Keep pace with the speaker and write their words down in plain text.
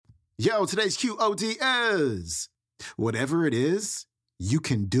Yo, today's QOD is, whatever it is, you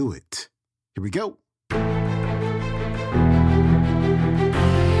can do it. Here we go.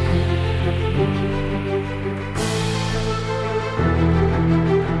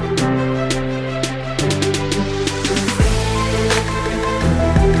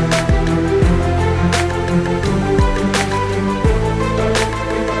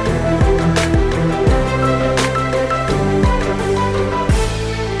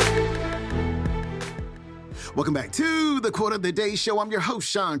 Welcome back to the Quote of the Day Show. I'm your host,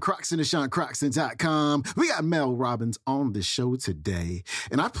 Sean Croxton of SeanCroxton.com. We got Mel Robbins on the show today.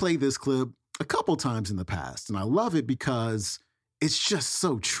 And I played this clip a couple times in the past, and I love it because it's just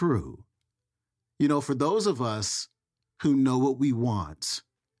so true. You know, for those of us who know what we want,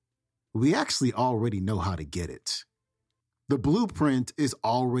 we actually already know how to get it. The blueprint is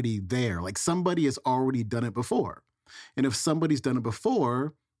already there. Like somebody has already done it before. And if somebody's done it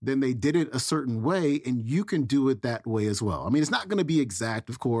before, then they did it a certain way, and you can do it that way as well. I mean, it's not going to be exact,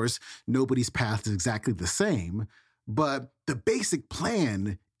 of course. Nobody's path is exactly the same, but the basic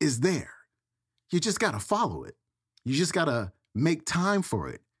plan is there. You just got to follow it. You just got to make time for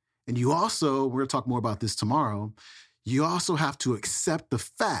it. And you also, we're going to talk more about this tomorrow, you also have to accept the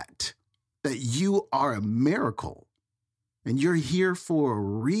fact that you are a miracle and you're here for a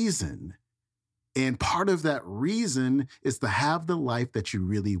reason. And part of that reason is to have the life that you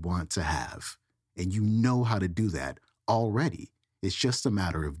really want to have. And you know how to do that already. It's just a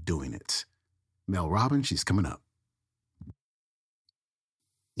matter of doing it. Mel Robbins, she's coming up.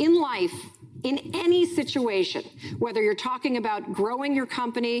 In life, in any situation, whether you're talking about growing your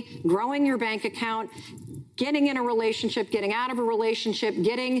company, growing your bank account, getting in a relationship, getting out of a relationship,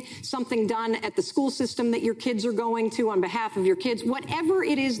 getting something done at the school system that your kids are going to on behalf of your kids, whatever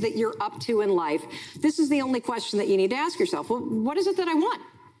it is that you're up to in life, this is the only question that you need to ask yourself. Well, what is it that I want?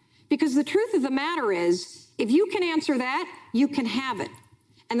 Because the truth of the matter is, if you can answer that, you can have it.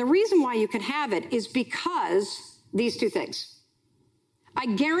 And the reason why you can have it is because these two things. I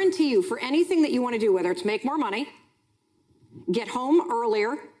guarantee you, for anything that you want to do, whether it's make more money, get home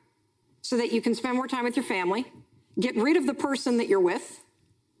earlier so that you can spend more time with your family, get rid of the person that you're with,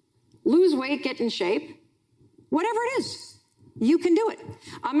 lose weight, get in shape, whatever it is, you can do it.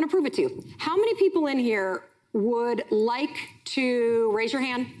 I'm going to prove it to you. How many people in here would like to raise your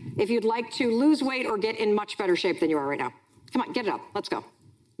hand if you'd like to lose weight or get in much better shape than you are right now? Come on, get it up. Let's go.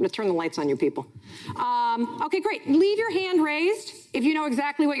 I'm going to turn the lights on you people. Okay, great. Leave your hand raised if you know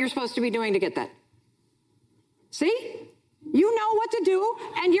exactly what you're supposed to be doing to get that. See? You know what to do,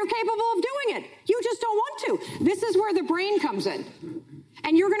 and you're capable of doing it. You just don't want to. This is where the brain comes in.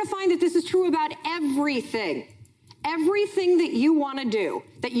 And you're going to find that this is true about everything. Everything that you want to do,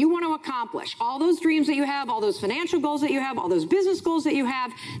 that you want to accomplish, all those dreams that you have, all those financial goals that you have, all those business goals that you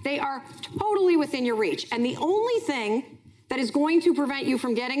have, they are totally within your reach. And the only thing that is going to prevent you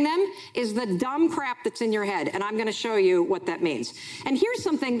from getting them is the dumb crap that's in your head. And I'm going to show you what that means. And here's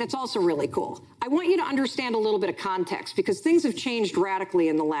something that's also really cool. I want you to understand a little bit of context because things have changed radically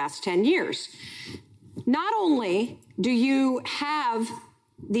in the last 10 years. Not only do you have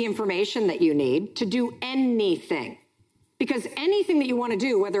the information that you need to do anything, because anything that you want to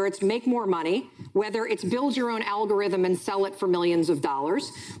do, whether it's make more money, whether it's build your own algorithm and sell it for millions of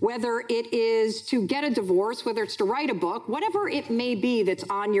dollars, whether it is to get a divorce, whether it's to write a book, whatever it may be that's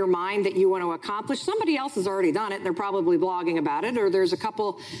on your mind that you want to accomplish, somebody else has already done it. They're probably blogging about it, or there's a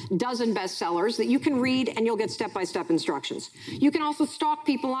couple dozen bestsellers that you can read and you'll get step-by-step instructions. You can also stalk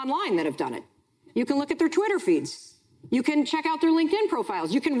people online that have done it. You can look at their Twitter feeds. You can check out their LinkedIn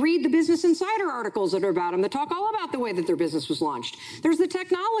profiles. You can read the Business Insider articles that are about them that talk all about the way that their business was launched. There's the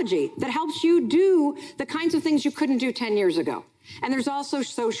technology that helps you do the kinds of things you couldn't do 10 years ago. And there's also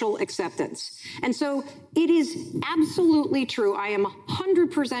social acceptance. And so it is absolutely true. I am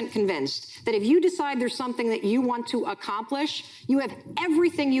 100% convinced that if you decide there's something that you want to accomplish, you have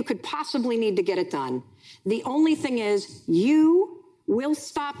everything you could possibly need to get it done. The only thing is you will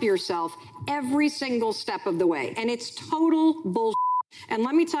stop yourself every single step of the way. And it's total bullshit. And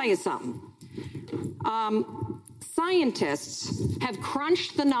let me tell you something. Scientists have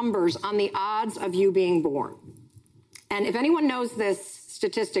crunched the numbers on the odds of you being born. And if anyone knows this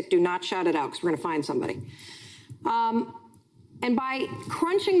statistic, do not shout it out because we're going to find somebody. And by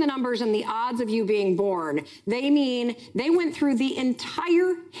crunching the numbers and the odds of you being born, they mean they went through the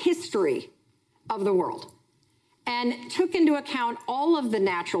entire history of the world and took into account all of the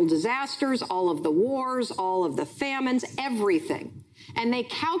natural disasters, all of the wars, all of the famines, everything. And they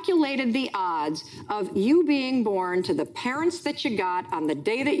calculated the odds of you being born to the parents that you got on the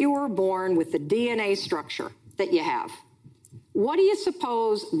day that you were born with the DNA structure that you have. What do you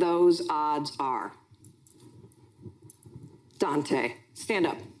suppose those odds are? Dante, stand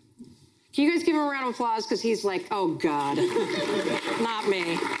up. Can you guys give him a round of applause? Because he's like, oh, God, not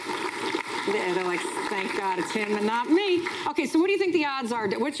me. They're like, thank God it's him and not me. Okay, so what do you think the odds are?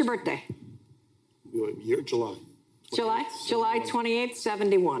 What's your birthday? Year, July. July 28th,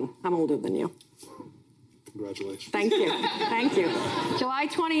 71. I'm older than you. Congratulations. Thank you. Thank you. July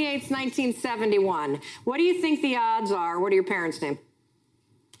 28th, 1971. What do you think the odds are? What are your parents' names?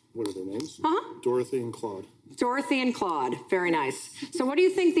 What are their names? Dorothy and Claude. Very nice. So what do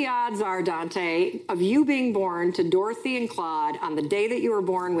you think the odds are, Dante, of you being born to Dorothy and Claude on the day that you were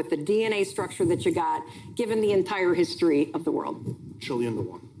born with the DNA structure that you got, given the entire history of the world?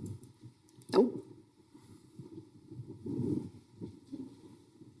 1,000,000,000. Nope.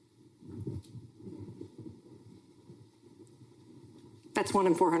 That's 1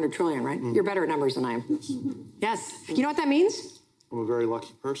 in 400 trillion, right? You're better at numbers than I am. Yes. You know what that means? I'm a very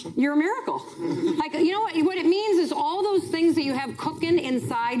lucky person. You're a miracle. Like, you know what it means is all those things that you have cooking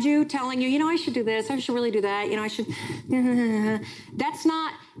inside you, telling you, I should do this, I should really do that, I should. That's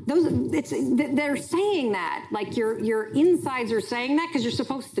not those. They're saying that, like your insides are saying that because you're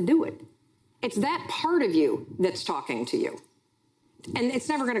supposed to do it. It's that part of you that's talking to you, and it's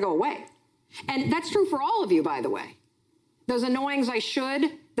never going to go away. And that's true for all of you, by the way. Those annoyings I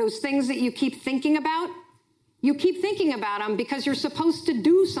should, those things that you keep thinking about. You keep thinking about them because you're supposed to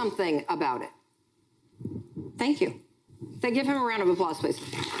do something about it. Thank you. Give him a round of applause, please.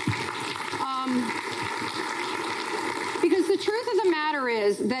 Because the truth of the matter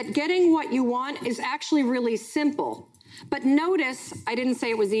is that getting what you want is actually really simple. But notice I didn't say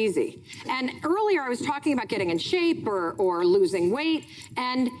it was easy. And earlier I was talking about getting in shape or losing weight,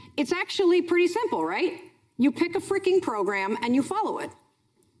 and it's actually pretty simple, right? You pick a freaking program and you follow it.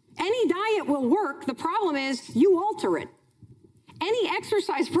 Any diet will work. The problem is you alter it. Any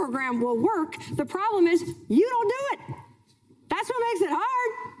exercise program will work. The problem is you don't do it. That's what makes it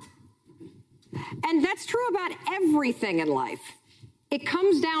hard. And that's true about everything in life. It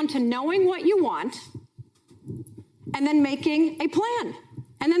comes down to knowing what you want and then making a plan.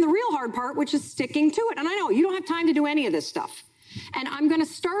 And then the real hard part, which is sticking to it. And I know you don't have time to do any of this stuff. And I'm going to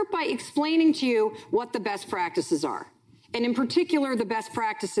start by explaining to you what the best practices are. And in particular, the best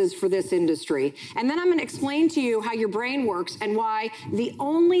practices for this industry. And then I'm going to explain to you how your brain works and why the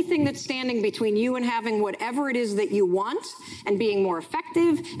only thing that's standing between you and having whatever it is that you want and being more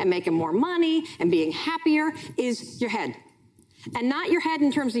effective and making more money and being happier is your head. And not your head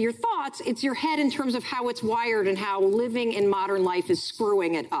in terms of your thoughts, it's your head in terms of how it's wired and how living in modern life is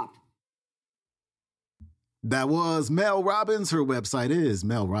screwing it up. That was Mel Robbins. Her website is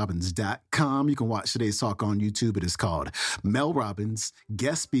melrobbins.com. You can watch today's talk on YouTube. It is called Mel Robbins,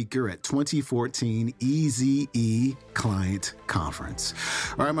 guest speaker at 2014 EZE Client Conference.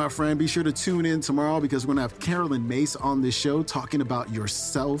 All right, my friend, be sure to tune in tomorrow because we're going to have Carolyn Mace on this show talking about your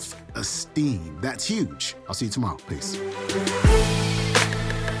self-esteem. That's huge. I'll see you tomorrow. Peace.